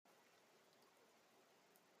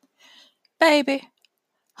Baby,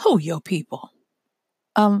 who your people?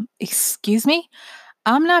 Excuse me?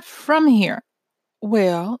 I'm not from here.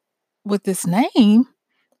 Well, with this name,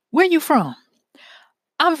 where you from?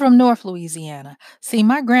 I'm from North Louisiana. See,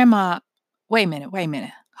 my grandma. Wait a minute.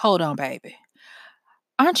 Hold on, baby.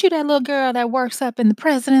 Aren't you that little girl that works up in the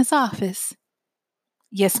president's office?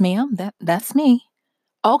 Yes, ma'am. That's me.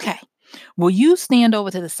 Okay. Well, you stand over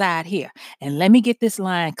to the side here and let me get this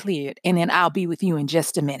line cleared, and then I'll be with you in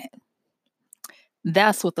just a minute.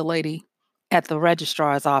 That's what the lady at the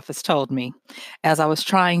registrar's office told me as I was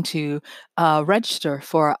trying to register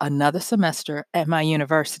for another semester at my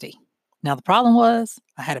university. Now, the problem was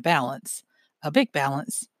I had a big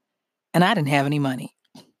balance, and I didn't have any money.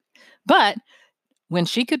 But when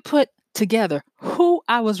she could put together who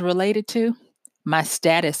I was related to, my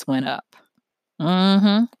status went up.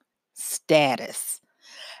 Mm-hmm. Status.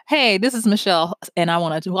 Hey, this is Michelle, and I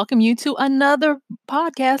want to welcome you to another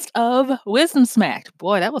podcast of Wisdom Smacked.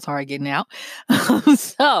 Boy, that was hard getting out.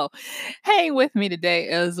 So, hang with me today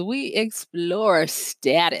as we explore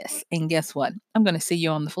status. And guess what? I'm going to see you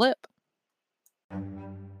on the flip.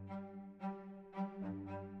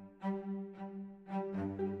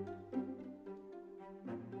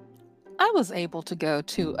 I was able to go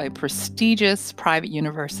to a prestigious private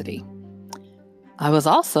university. I was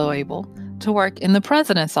also able to work in the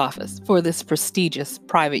president's office for this prestigious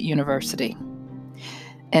private university.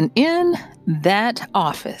 And in that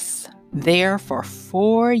office, there for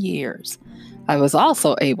 4 years, I was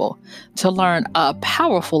also able to learn a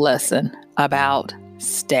powerful lesson about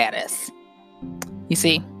status. You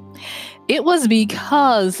see, it was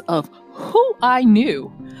because of who I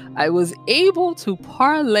knew, I was able to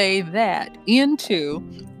parlay that into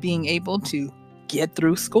being able to get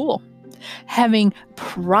through school. Having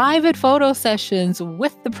private photo sessions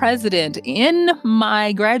with the president in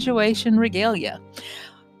my graduation regalia.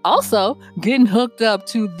 Also, getting hooked up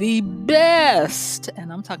to the best,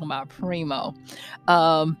 and I'm talking about primo,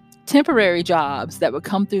 temporary jobs that would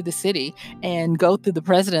come through the city and go through the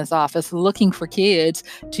president's office looking for kids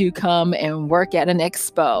to come and work at an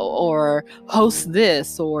expo or host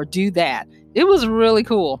this or do that. It was really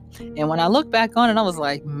cool. And when I look back on it, I was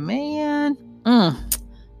like, man,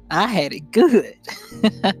 I had it good.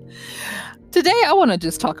 Today, I want to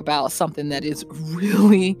just talk about something that is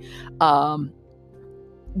really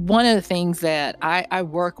one of the things that I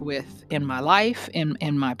work with in my life,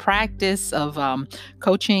 in my practice of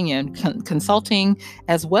coaching and consulting,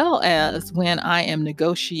 as well as when I am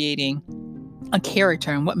negotiating a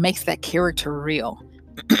character and what makes that character real.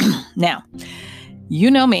 Now,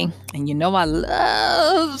 you know me, and you know I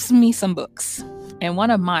love me some books. And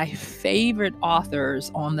one of my favorite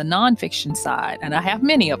authors on the nonfiction side, and I have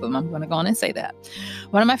many of them, I'm going to go on and say that.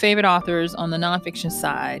 One of my favorite authors on the nonfiction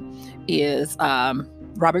side is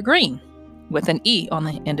Robert Greene, with an E on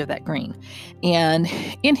the end of that Green. And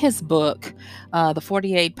in his book, The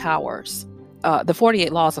 48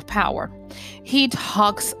 Laws of Power, he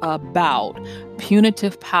talks about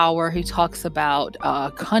punitive power. He talks about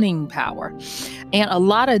cunning power and a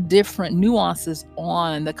lot of different nuances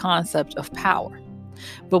on the concept of power.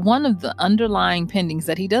 But one of the underlying pendings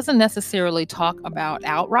that he doesn't necessarily talk about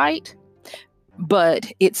outright,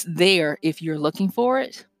 but it's there if you're looking for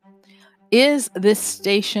it, is this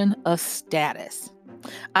station of status.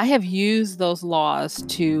 I have used those laws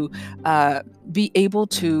to be able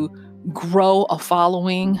to grow a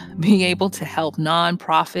following, be able to help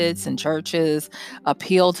nonprofits and churches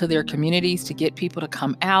appeal to their communities to get people to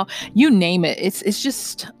come out. You name it. It's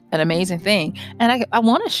just an amazing thing. And I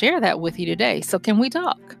want to share that with you today. So can we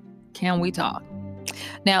talk? Can we talk?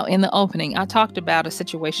 Now, in the opening, I talked about a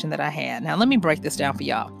situation that I had. Now, let me break this down for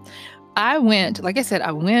y'all. I went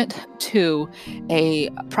to a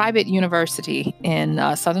private university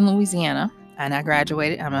in Southern Louisiana, and I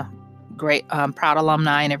graduated. I'm a great, proud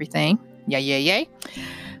alumni and everything. Yay.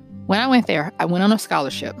 When I went there, I went on a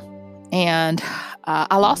scholarship, and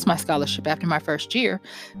I lost my scholarship after my first year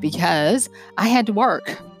because I had to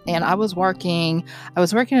work, and I was working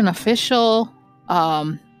an official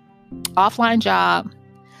offline job.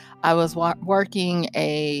 I was working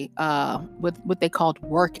with what they called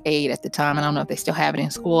work aid at the time. I don't know if they still have it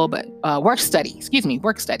in school, but work study.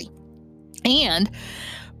 And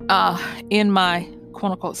in my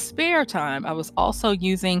quote unquote spare time, I was also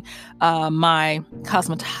using my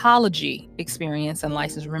cosmetology experience and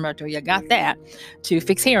license. Remember, I told you I got that to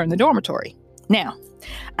fix hair in the dormitory. Now,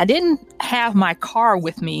 I didn't have my car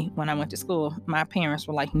with me when I went to school. My parents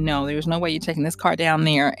were like, no, there's no way you're taking this car down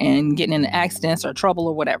there and getting into accidents or trouble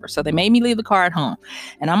or whatever. So they made me leave the car at home.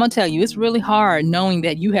 And I'm going to tell you, it's really hard knowing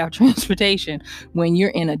that you have transportation when you're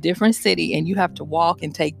in a different city and you have to walk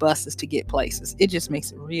and take buses to get places. It just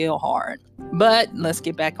makes it real hard. But let's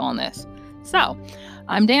get back on this. So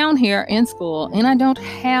I'm down here in school and I don't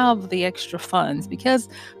have the extra funds because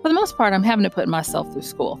for the most part, I'm having to put myself through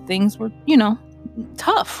school. Things were,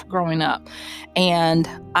 tough growing up. And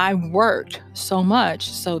I worked so much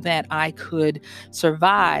so that I could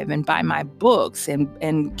survive and buy my books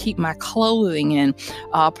and keep my clothing and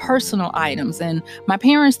personal items. And my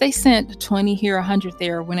parents, they sent 20 here, 100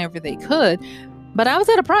 there whenever they could. But I was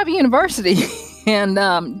at a private university and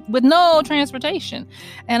with no transportation.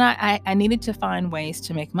 And I needed to find ways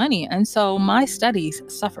to make money. And so my studies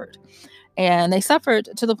suffered. And they suffered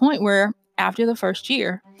to the point where after the first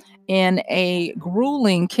year, in a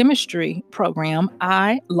grueling chemistry program,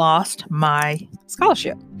 I lost my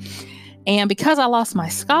scholarship. And because I lost my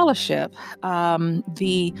scholarship,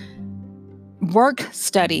 the work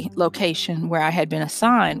study location where I had been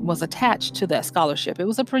assigned was attached to that scholarship. It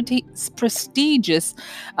was a pretty prestigious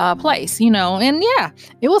place, and yeah,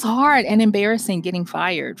 it was hard and embarrassing getting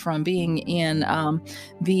fired from being in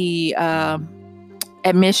the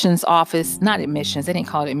admissions office, not admissions, they didn't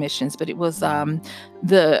call it admissions, but it was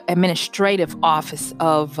the administrative office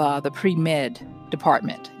of the pre-med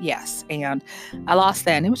department. Yes. And I lost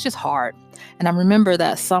that and it was just hard. And I remember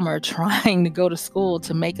that summer trying to go to school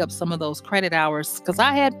to make up some of those credit hours because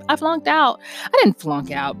I flunked out. I didn't flunk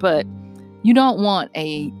out, but you don't want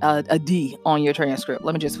a D on your transcript.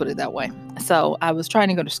 Let me just put it that way. So I was trying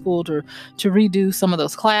to go to school to redo some of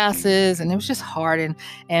those classes and it was just hard.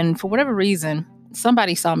 And for whatever reason,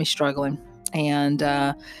 somebody saw me struggling and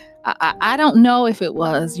I don't know if it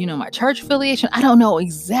was, my church affiliation. I don't know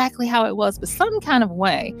exactly how it was, but some kind of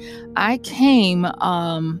way I came,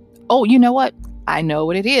 oh, you know what? I know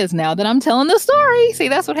what it is now that I'm telling the story. See,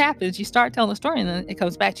 that's what happens. You start telling the story and then it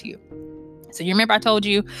comes back to you. So you remember I told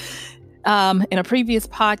you in a previous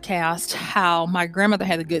podcast how my grandmother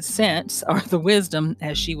had the good sense or the wisdom,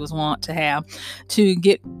 as she was wont to have, to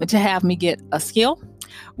have me get a skill.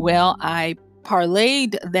 Well, I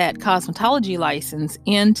parlayed that cosmetology license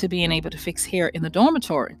into being able to fix hair in the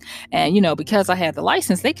dormitory. And, because I had the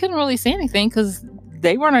license, they couldn't really say anything because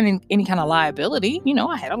they weren't in any kind of liability.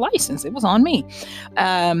 I had a license. It was on me.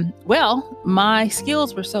 Well, my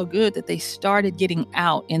skills were so good that they started getting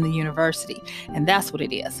out in the university. And that's what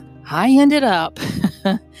it is. I ended up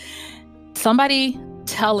somebody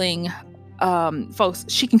telling folks,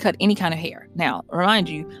 she can cut any kind of hair. Now, remind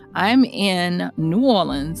you, I'm in New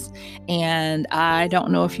Orleans, and I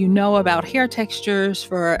don't know if you know about hair textures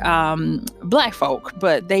for Black folk,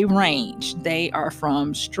 but they range. They are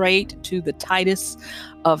from straight to the tightest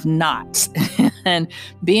of knots. And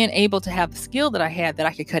being able to have the skill that I had, that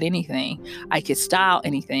I could cut anything, I could style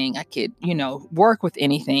anything, I could, work with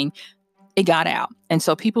anything, it got out. And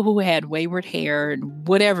so people who had wayward hair,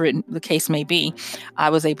 whatever the case may be, I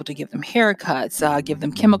was able to give them haircuts, give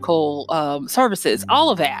them chemical services, all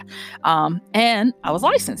of that. And I was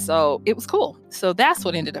licensed, so it was cool. So that's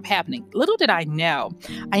what ended up happening. Little did I know,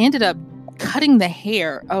 I ended up cutting the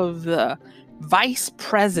hair of the vice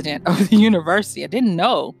president of the university. I didn't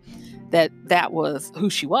know that was who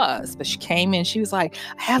she was, but she came in, she was like,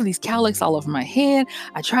 I have these cowlicks all over my head.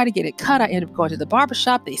 I try to get it cut. I ended up going to the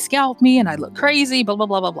barbershop. They scalped me and I look crazy, blah, blah,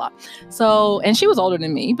 blah, blah, blah. So, and she was older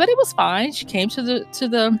than me, but it was fine. She came to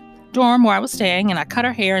the dorm where I was staying and I cut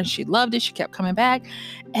her hair and she loved it. She kept coming back.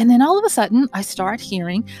 And then all of a sudden I start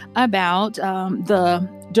hearing about the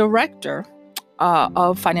director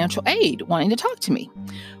of financial aid wanting to talk to me.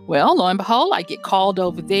 Well, lo and behold, I get called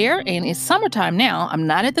over there and it's summertime now. I'm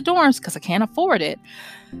not at the dorms because I can't afford it.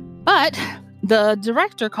 But the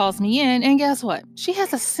director calls me in and guess what? She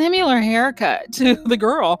has a similar haircut to the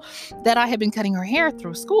girl that I had been cutting her hair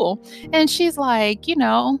through school. And she's like,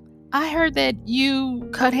 I heard that you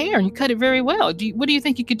cut hair and you cut it very well. What do you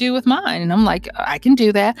think you could do with mine? And I'm like, I can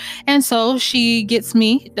do that. And so she gets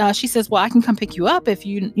me, she says, well, I can come pick you up if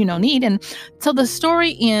you need. And so the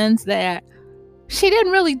story ends that she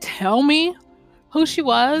didn't really tell me who she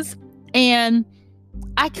was. And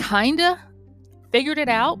I kind of figured it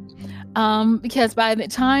out because by the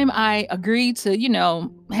time I agreed to,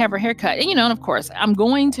 have her haircut, and of course, I'm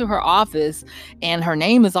going to her office and her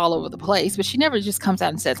name is all over the place, but she never just comes out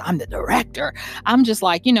and says, I'm the director. I'm just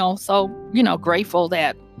like, so, grateful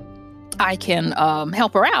that I can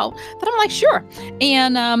help her out, then I'm like, sure.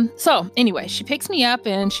 And so anyway, she picks me up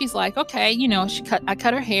and she's like, okay, I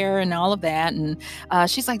cut her hair and all of that. And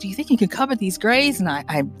she's like, do you think you can cover these grays? And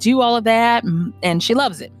I do all of that. And she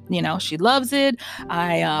loves it. She loves it.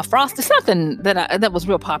 I frosted something that was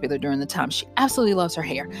real popular during the time. She absolutely loves her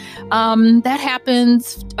hair. That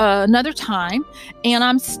happens another time. And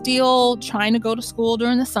I'm still trying to go to school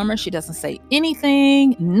during the summer. She doesn't say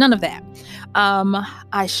anything, none of that.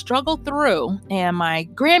 I struggle through, and my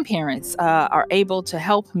grandparents are able to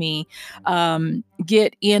help me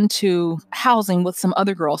get into housing with some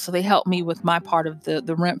other girls. So they help me with my part of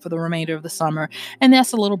the rent for the remainder of the summer. And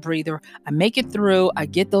that's a little breather. I make it through. I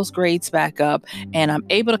get those grades back up, and I'm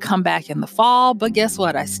able to come back in the fall. But guess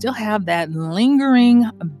what? I still have that lingering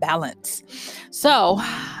balance. So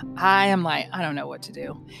I am like, I don't know what to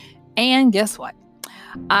do. And guess what?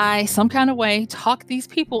 I, some kind of way, talk these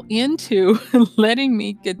people into letting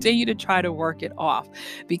me continue to try to work it off,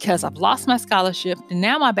 because I've lost my scholarship and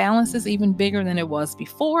now my balance is even bigger than it was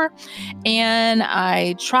before. And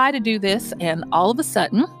I try to do this, and all of a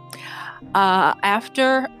sudden,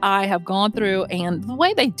 after I have gone through, and the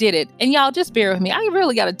way they did it, and y'all just bear with me, I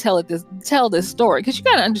really got to tell this story, because you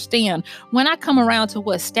got to understand, when I come around to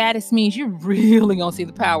what status means, you're really gonna see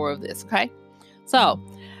the power of this. Okay, so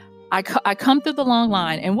I come through the long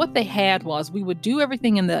line, and what they had was, we would do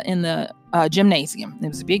everything in the gymnasium. It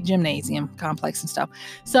was a big gymnasium complex and stuff.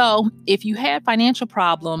 So if you had financial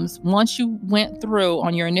problems, once you went through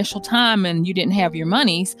on your initial time and you didn't have your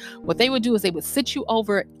monies, what they would do is they would sit you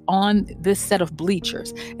over on this set of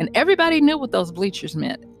bleachers, and everybody knew what those bleachers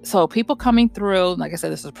meant. So people coming through, like I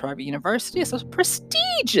said, this is a private university. It's a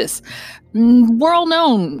prestigious,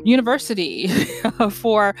 world-known university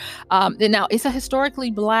for, now it's a historically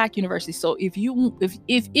Black university. So if you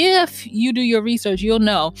do your research, you'll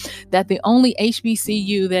know that the only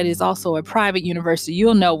HBCU that is also a private university,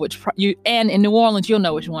 you'll know and in New Orleans, you'll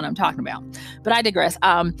know which one I'm talking about. But I digress.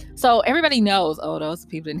 So everybody knows, oh, those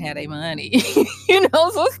people didn't have their money,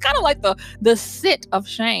 so it's kind of like the sit of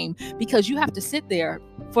shame, because you have to sit there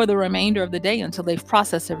for the remainder of the day until they've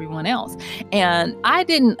processed everyone else. And I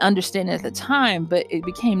didn't understand it at the time, but it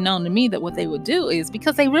became known to me that what they would do is,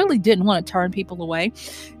 because they really didn't want to turn people away,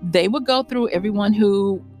 they would go through everyone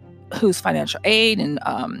whose financial aid and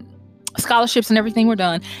scholarships and everything were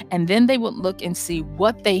done, and then they would look and see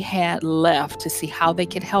what they had left to see how they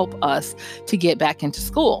could help us to get back into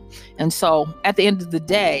school. And so at the end of the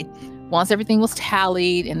day, once everything was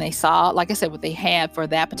tallied and they saw, like I said, what they had for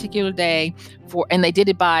that particular day, and they did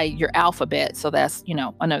it by your alphabet, so that's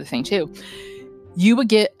another thing too, you would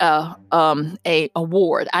get a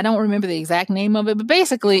award. I don't remember the exact name of it, but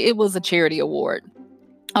basically it was a charity award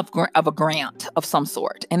of a grant of some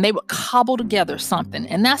sort, and they would cobble together something.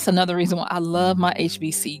 And that's another reason why I love my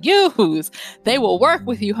HBCUs. They will work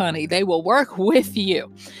with you, honey. They will work with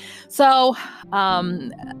you. So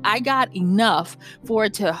I got enough for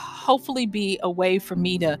it to hopefully be a way for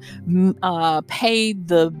me to pay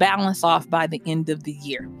the balance off by the end of the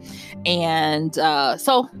year. And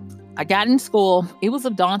so I got in school. It was a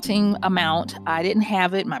daunting amount. I didn't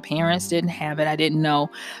have it. My parents didn't have it. I didn't know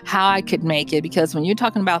how I could make it, because when you're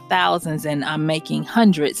talking about thousands and I'm making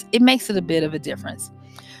hundreds, it makes it a bit of a difference.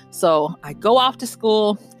 So I go off to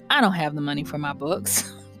school. I don't have the money for my books.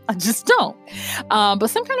 I just don't. But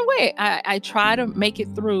some kind of way, I try to make it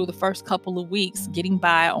through the first couple of weeks, getting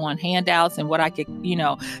by on handouts and what I could,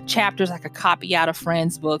 chapters I could copy out of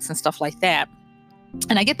friends' books and stuff like that.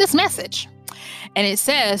 And I get this message, and it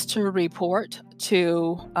says to report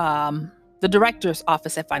to the director's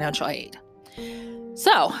office at Financial Aid.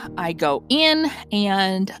 So I go in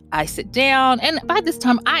and I sit down, and by this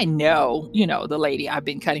time I know, the lady, I've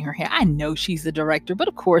been cutting her hair. I know she's the director, but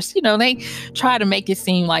of course, they try to make it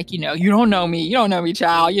seem like, you don't know me,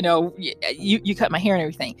 child, you cut my hair and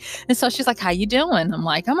everything. And so she's like, how you doing? I'm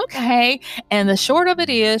like, I'm okay. And the short of it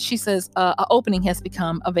is, she says, an opening has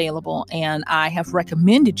become available and I have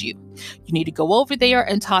recommended you. You need to go over there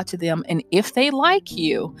and talk to them. And if they like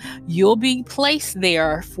you, you'll be placed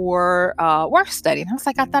there for work study. And I was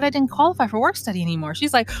like, I thought I didn't qualify for work study anymore.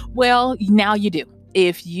 She's like, well, now you do.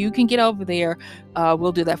 If you can get over there,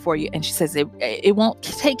 we'll do that for you. And she says it won't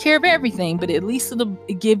take care of everything, but at least it'll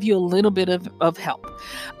give you a little bit of help.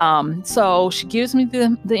 So she gives me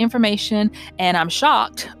the information, and I'm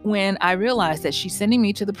shocked when I realize that she's sending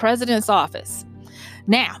me to the president's office.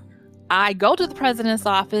 Now, I go to the president's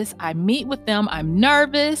office, I meet with them, I'm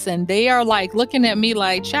nervous, and they are like looking at me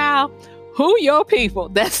like, child, who your people?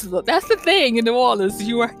 That's the thing in New Orleans.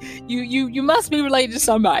 You must be related to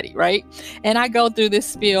somebody, right? And I go through this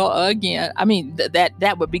spiel again. I mean,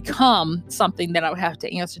 that would become something that I would have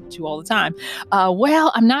to answer to all the time.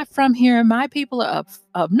 Well, I'm not from here. My people are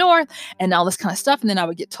up north, and all this kind of stuff. And then I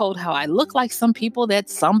would get told how I look like some people that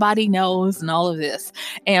somebody knows, and all of this.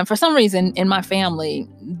 And for some reason, in my family,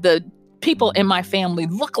 the people in my family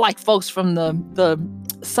look like folks from the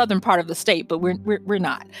southern part of the state, but we're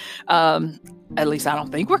not. At least I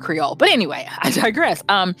don't think we're Creole. But anyway, I digress.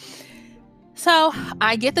 So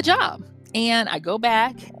I get the job and I go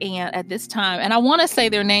back, and at this time, and I want to say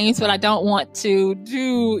their names, but I don't want to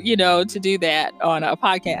do that on a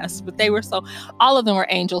podcast. But all of them were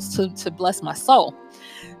angels to bless my soul.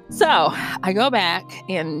 So I go back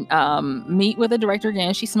and meet with the director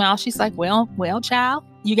again. She smiles. She's like, well, child,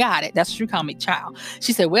 you got it. That's what you call me, child.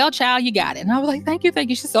 She said, well, child, you got it. And I was like, thank you.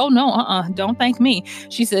 She said, oh, no, don't thank me.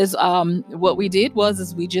 She says, what we did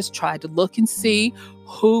is we just tried to look and see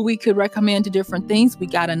who we could recommend to different things. We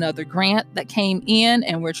got another grant that came in,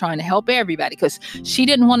 and we're trying to help everybody, because she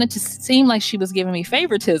didn't want it to seem like she was giving me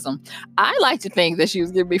favoritism. I like to think that she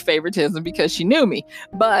was giving me favoritism because she knew me.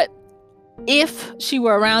 But if she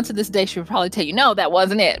were around to this day, she would probably tell you, no, that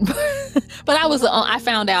wasn't it. But I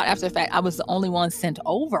found out after the fact, I was the only one sent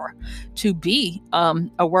over to be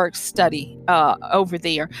a work study over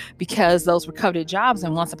there, because those were coveted jobs.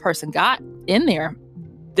 And once a person got in there,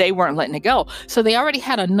 they weren't letting it go. So they already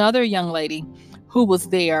had another young lady who was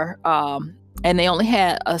there, and they only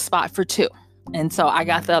had a spot for 2. And so I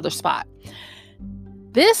got the other spot.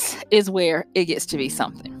 This is where it gets to be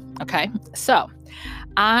something. Okay. So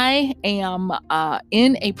I am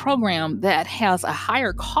in a program that has a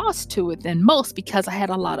higher cost to it than most, because I had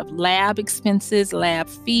a lot of lab expenses, lab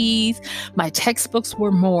fees. My textbooks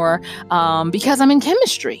were more because I'm in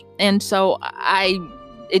chemistry. And so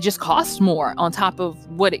it just costs more on top of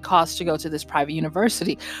what it costs to go to this private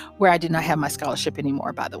university, where I did not have my scholarship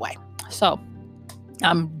anymore, by the way. So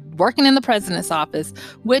I'm working in the president's office,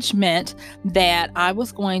 which meant that I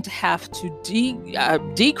was going to have to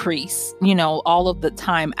decrease, all of the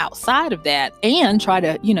time outside of that, and try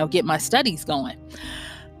to, get my studies going.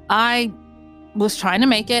 I was trying to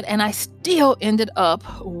make it, and I still ended up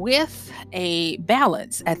with a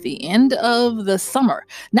balance at the end of the summer.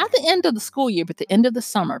 Not the end of the school year, but the end of the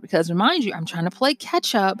summer, because remind you, I'm trying to play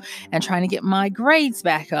catch up and trying to get my grades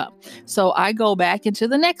back up. So I go back into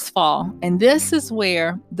the next fall, and this is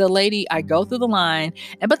where the lady, I go through the line,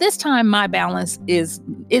 but this time my balance is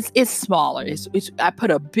smaller. I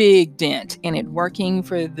put a big dent in it, working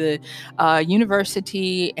for the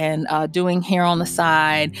university and doing hair on the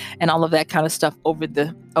side and all of that kind of stuff over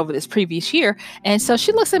this previous year. And so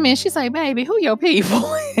she looks at me and she's like, baby, who your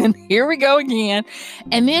people? And here we go again.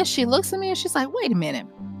 And then she looks at me and she's like, wait a minute.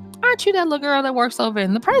 Aren't you that little girl that works over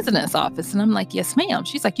in the president's office? And I'm like, yes, ma'am.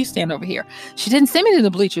 She's like, you stand over here. She didn't send me to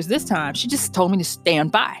the bleachers this time. She just told me to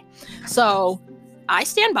stand by. So I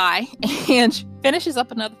stand by, and she finishes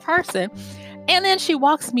up another person. And then she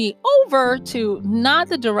walks me over to not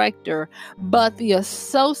the director, but the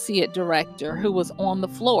associate director, who was on the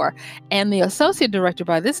floor. And the associate director,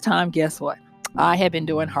 by this time, guess what? I had been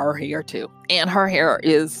doing her hair too. And her hair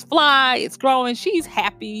is fly, it's growing. She's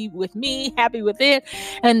happy with me, happy with it.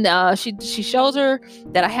 And she shows her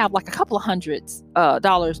that I have like a couple of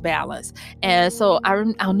 $100s balance. And so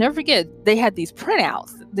I'll never forget, they had these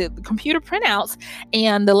printouts, the computer printouts,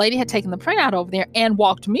 and the lady had taken the printout over there and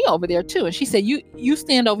walked me over there too. And she said, you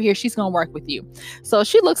stand over here, she's going to work with you. So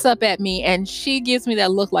she looks up at me and she gives me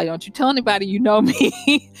that look like, don't you tell anybody you know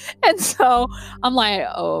me. And so I'm like,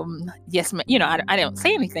 yes, ma'am. I didn't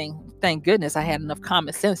say anything. Thank goodness I had enough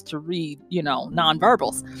common sense to read,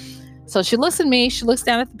 nonverbals. So she looks at me, she looks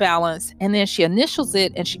down at the balance, and then she initials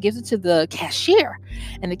it and she gives it to the cashier.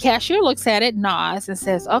 And the cashier looks at it, nods, and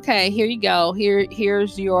says, okay, here you go.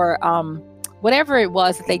 Here's your whatever it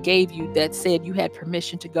was that they gave you that said you had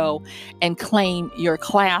permission to go and claim your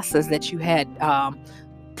classes that you had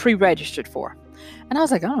pre-registered for. And I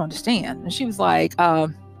was like, I don't understand. And she was like,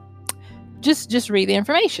 just read the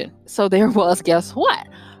information. So there was, guess what?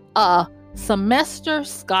 A semester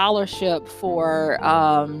scholarship for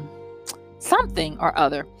something or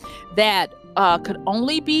other that could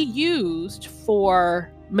only be used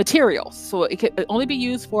for materials. So it could only be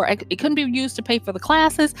used for, it couldn't be used to pay for the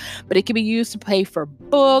classes, but it could be used to pay for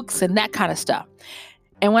books and that kind of stuff.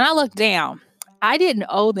 And when I looked down, I didn't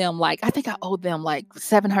owe them I think I owed them like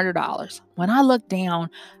 $700. When I looked down,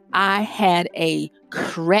 I had a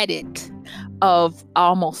credit of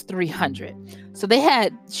almost 300. So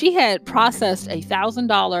she had processed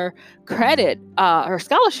 $1,000 credit or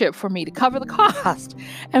scholarship for me to cover the cost.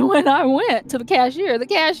 And when I went to the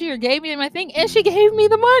cashier gave me my thing and she gave me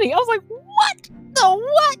the money. I was like, what? The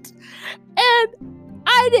what? And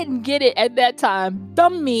I didn't get it at that time.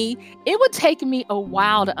 Dumb me. It would take me a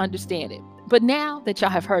while to understand it. But now that y'all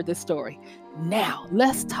have heard this story, now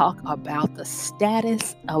let's talk about the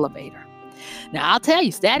status elevator. Now, I'll tell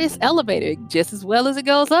you, status elevator, just as well as it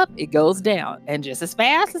goes up, it goes down. And just as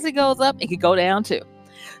fast as it goes up, it can go down too.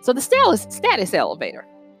 So the status elevator.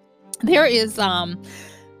 There is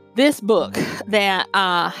this book that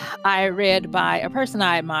I read by a person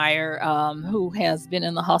I admire who has been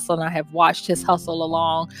in the hustle, and I have watched his hustle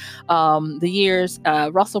along the years,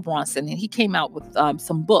 Russell Brunson. And he came out with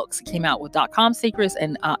some books. He came out with .com Secrets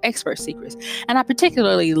and Expert Secrets. And I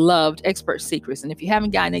particularly loved Expert Secrets. And if you haven't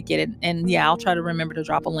gotten it, get it. And yeah, I'll try to remember to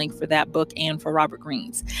drop a link for that book and for Robert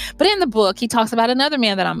Greene's. But in the book, he talks about another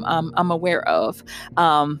man that I'm aware of.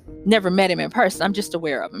 Never met him in person. I'm just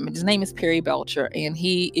aware of him. His name is Perry Belcher, and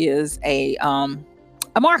he is a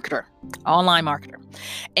marketer, online marketer.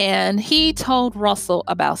 And he told Russell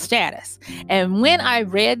about status. And when I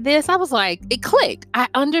read this, I was like, it clicked. I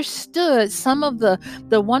understood some of the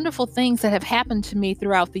wonderful things that have happened to me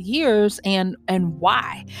throughout the years and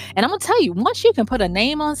why. And I'm going to tell you, once you can put a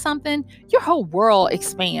name on something, your whole world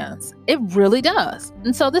expands. It really does.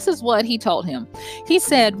 And so this is what he told him. He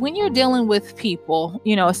said, when you're dealing with people,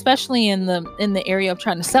 especially in the area of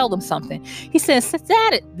trying to sell them something, he says,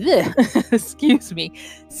 excuse me,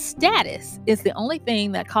 status is the only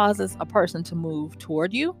thing that causes a person to move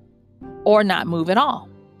toward you or not move at all.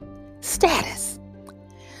 Status.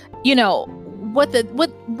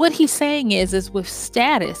 What he's saying is with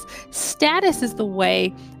status is the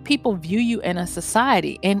way people view you in a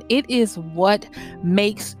society, and it is what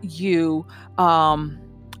makes you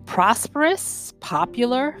prosperous,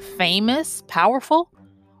 popular, famous, powerful,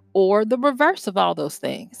 or the reverse of all those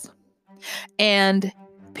things. And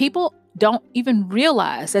people don't even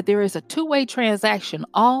realize that there is a two-way transaction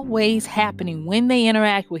always happening when they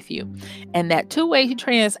interact with you. And that two-way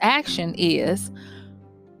transaction is,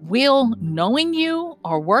 will knowing you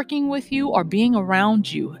or working with you or being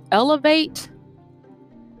around you elevate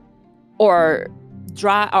or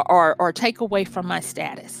take away from my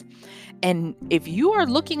status? And if you are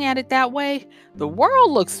looking at it that way, the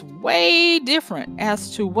world looks way different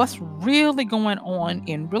as to what's really going on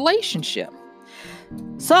in relationship.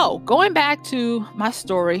 So going back to my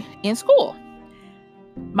story in school,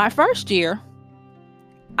 my first year,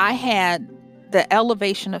 I had the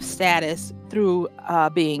elevation of status through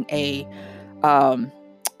being a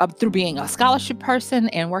scholarship person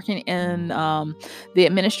and working in the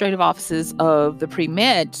administrative offices of the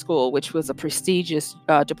pre-med school, which was a prestigious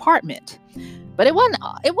department. But it wasn't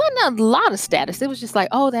a lot of status. It was just like,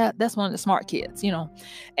 oh, that's one of the smart kids,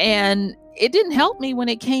 And it didn't help me when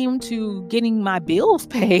it came to getting my bills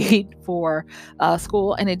paid for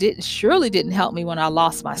school, and it surely didn't help me when I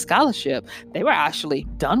lost my scholarship. They were actually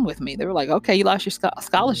done with me. They were like, okay, you lost your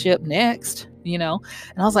scholarship, next, And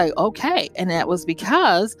I was like, okay. And that was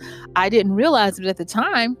because I didn't realize it at the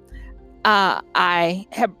time. I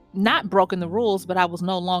had not broken the rules, but I was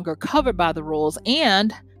no longer covered by the rules,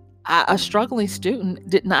 and a struggling student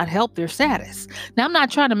did not help their status. Now, I'm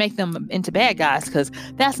not trying to make them into bad guys, because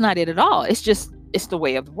that's not it at all. It's the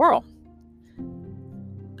way of the world.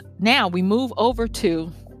 Now we move over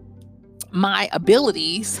to my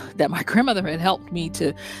abilities that my grandmother had helped me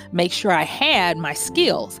to make sure I had, my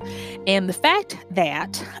skills. And the fact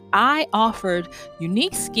that I offered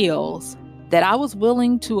unique skills that I was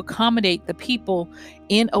willing to accommodate the people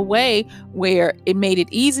in a way where it made it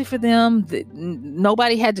easy for them.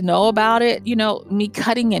 Nobody had to know about it, me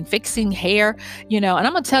cutting and fixing hair, and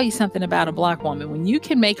I'm going to tell you something about a Black woman. When you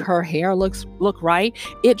can make her hair look right,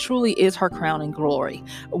 it truly is her crown and glory.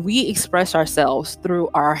 We express ourselves through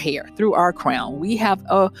our hair, through our crown. We have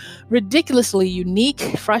a ridiculously unique,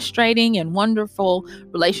 frustrating, and wonderful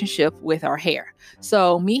relationship with our hair.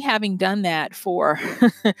 So me having done that for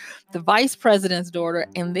the vice president's daughter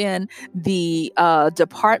and then the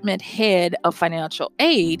department head of financial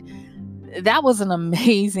aid, that was an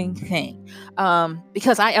amazing thing,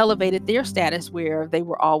 because I elevated their status where they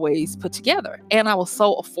were always put together. And I was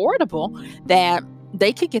so affordable that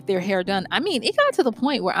they could get their hair done. I mean, it got to the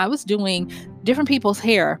point where I was doing different people's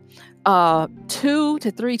hair 2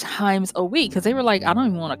 to 3 times a week, because they were like, I don't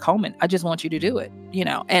even want to comb it. I just want you to do it,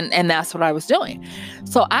 and that's what I was doing.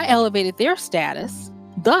 So I elevated their status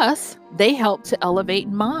Thus, they help to elevate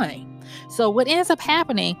mine. So what ends up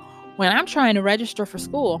happening when I'm trying to register for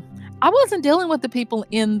school, I wasn't dealing with the people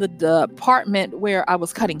in the department where I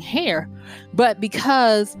was cutting hair, but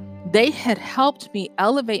because they had helped me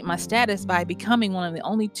elevate my status by becoming one of the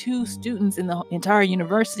only 2 students in the entire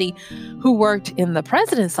university who worked in the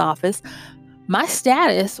president's office, my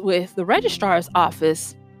status with the registrar's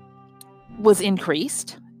office was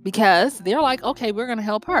increased because they're like, okay, we're going to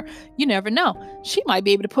help her. You never know. She might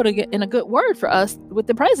be able to put in a good word for us with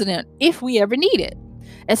the president if we ever need it.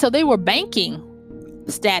 And so they were banking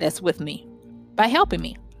status with me by helping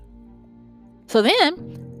me. So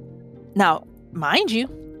then, now, mind you,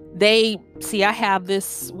 they see I have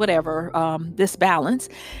this this balance,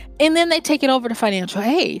 and then they take it over to financial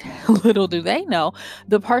aid. Little do they know,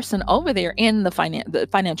 the person over there in the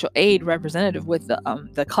financial aid representative with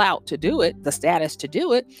the clout to do it, the status to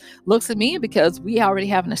do it, looks at me because we already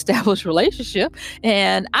have an established relationship.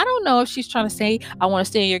 And I don't know if she's trying to say, I want to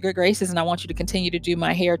stay in your good graces and I want you to continue to do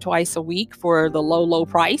my hair twice a week for the low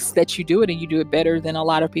price that you do it, and you do it better than a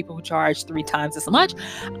lot of people who charge 3 times as much.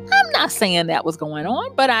 I'm not saying that was going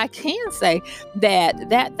on, but I can say that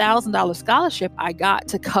 $1,000 scholarship I got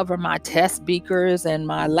to cover my test beakers and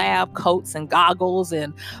my lab coats and goggles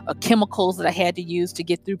and chemicals that I had to use to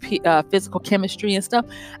get through physical chemistry and stuff.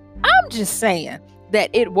 I'm just saying that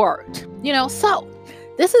it worked, So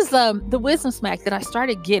this is the wisdom smack that I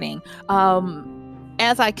started getting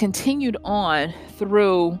as I continued on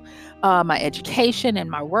through my education and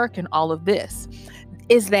my work and all of this,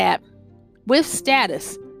 is that with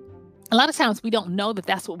status, a lot of times we don't know that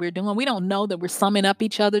that's what we're doing. We don't know that we're summing up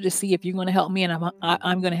each other to see if you're going to help me and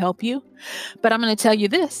I'm going to help you. But I'm going to tell you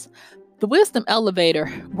this. The the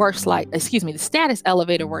status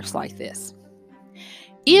elevator works like this.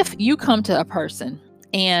 If you come to a person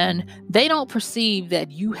and they don't perceive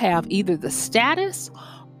that you have either the status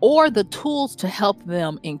or the tools to help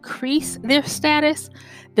them increase their status,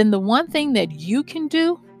 then the one thing that you can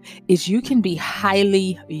do is you can be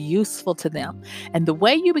highly useful to them. And the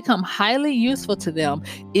way you become highly useful to them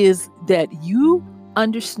is that you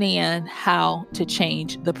understand how to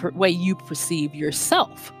change the way you perceive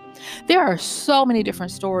yourself. There are so many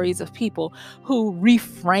different stories of people who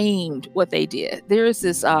reframed what they did. There is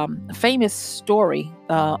this famous story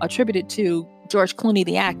attributed to George Clooney,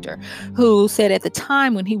 the actor, who said at the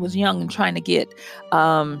time when he was young and trying to get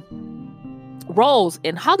roles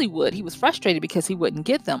in Hollywood, he was frustrated because he wouldn't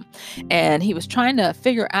get them. And he was trying to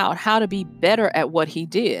figure out how to be better at what he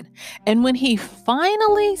did. And when he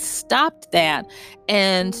finally stopped that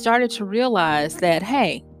and started to realize that,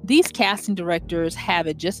 hey, these casting directors have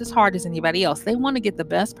it just as hard as anybody else. They want to get the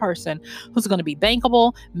best person who's going to be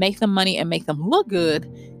bankable, make them money, and make them look good.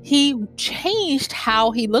 He changed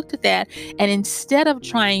how he looked at that. And instead of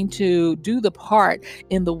trying to do the part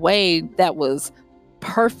in the way that was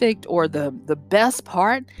perfect or the best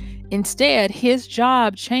part, instead, his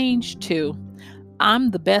job changed to, I'm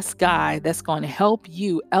the best guy that's going to help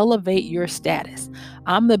you elevate your status.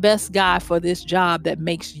 I'm the best guy for this job that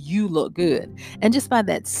makes you look good. And just by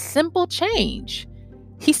that simple change,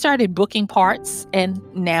 he started booking parts. And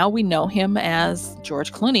now we know him as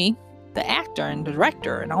George Clooney, the actor and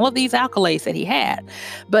director, and all of these accolades that he had.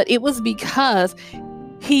 But it was because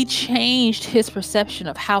he changed his perception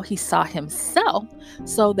of how he saw himself,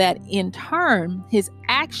 so that in turn, his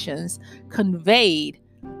actions conveyed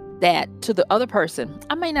that to the other person.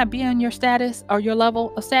 I may not be on your status or your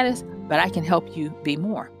level of status, but I can help you be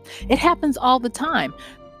more. It happens all the time.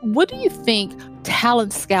 What do you think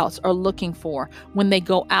talent scouts are looking for when they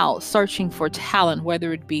go out searching for talent,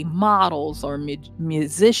 whether it be models or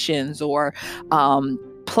musicians or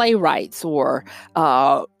playwrights or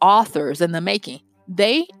authors in the making?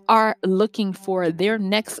 They are looking for their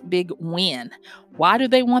next big win. Why do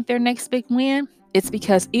they want their next big win? It's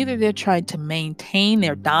because either they're trying to maintain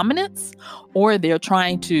their dominance or they're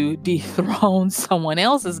trying to dethrone someone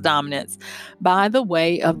else's dominance by the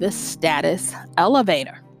way of the status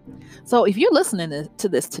elevator. So if you're listening to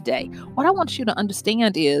this today, what I want you to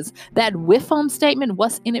understand is that WIFM statement,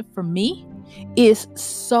 what's in it for me, is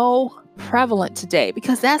so prevalent today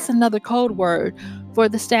because that's another code word for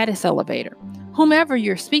the status elevator. Whomever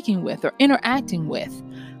you're speaking with or interacting with,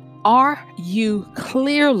 are you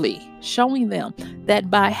clearly showing them that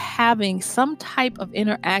by having some type of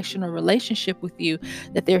interaction or relationship with you,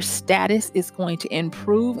 that their status is going to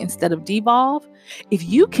improve instead of devolve? If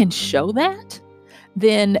you can show that,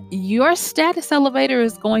 then your status elevator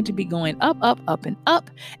is going to be going up, up, up, and up,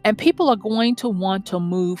 and people are going to want to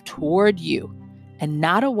move toward you and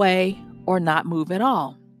not away or not move at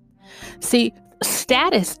all. See,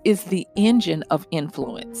 status is the engine of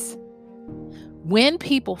influence. when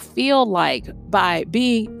people feel like by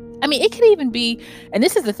being, I mean, it could even be, and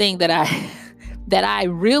this is the thing that I that I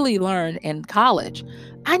really learned in college.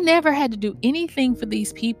 I never had to do anything for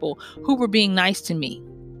these people who were being nice to me.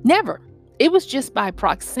 Never. It was just by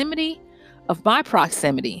proximity of my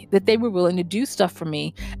proximity that they were willing to do stuff for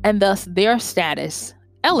me, and thus their status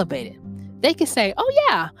elevated. They could say, "Oh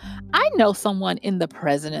yeah, I know someone in the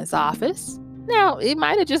president's office." Now, it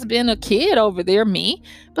might have just been a kid over there, me,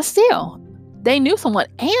 but still, they knew someone.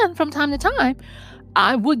 And from time to time,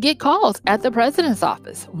 I would get calls at the president's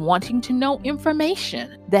office wanting to know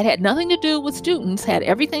information that had nothing to do with students, had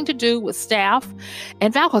everything to do with staff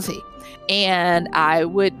and faculty. And I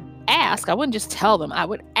would ask, I wouldn't just tell them, I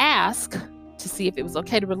would ask to see if it was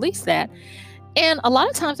okay to release that. And a lot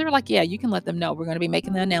of times they were like, yeah, you can let them know. We're going to be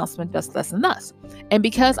making the announcement thus, and thus. And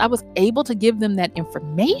because I was able to give them that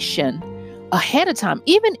information ahead of time,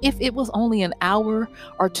 even if it was only an hour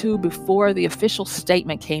or two before the official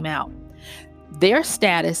statement came out, their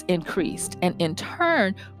status increased. And in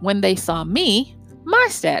turn, when they saw me, my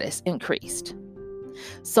status increased.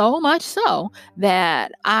 So much so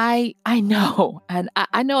that I know, and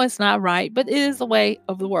I know it's not right, but it is the way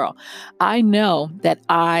of the world. I know that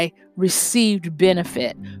I received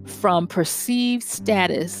benefit from perceived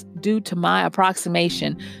status due to my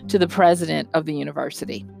approximation to the president of the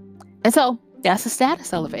university. And so that's a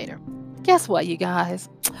status elevator. Guess what, you guys?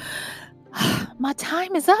 My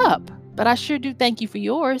time is up, but I sure do thank you for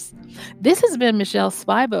yours. This has been Michelle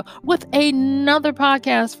Spiva with another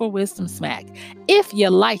podcast for Wisdom Smack. If you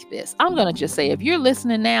like this, I'm going to just say, if you're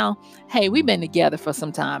listening now, hey, we've been together for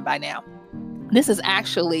some time by now. This is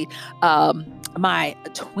actually my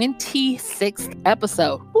 26th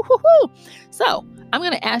episode. Woo-hoo-hoo. So I'm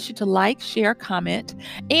going to ask you to like, share, comment,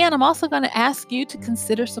 and I'm also going to ask you to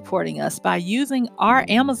consider supporting us by using our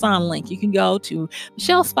Amazon link. You can go to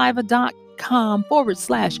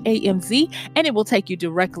michellespiva.com/AMZ, and it will take you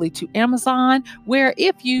directly to Amazon, where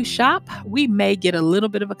if you shop, we may get a little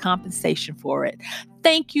bit of a compensation for it.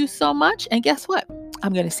 Thank you so much. And guess what?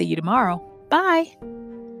 I'm going to see you tomorrow. Bye.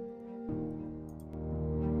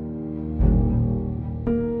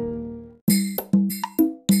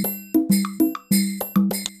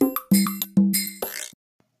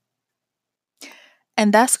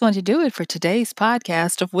 And that's going to do it for today's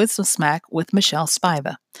podcast of Wisdom Smack with Michelle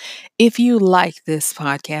Spiva. If you like this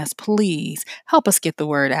podcast, please help us get the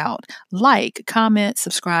word out. Like, comment,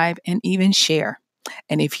 subscribe, and even share.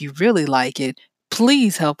 And if you really like it,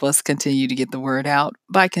 please help us continue to get the word out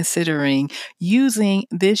by considering using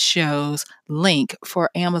this show's link for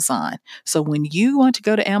Amazon. So when you want to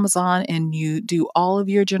go to Amazon and you do all of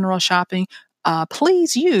your general shopping,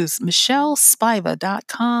 please use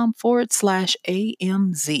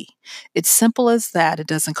michellespiva.com/AMZ. It's simple as that. It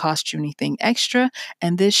doesn't cost you anything extra,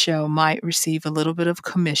 and this show might receive a little bit of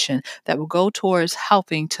commission that will go towards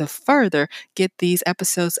helping to further get these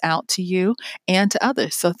episodes out to you and to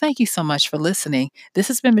others. So thank you so much for listening. This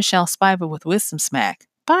has been Michelle Spiva with Wisdom Smack.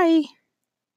 Bye.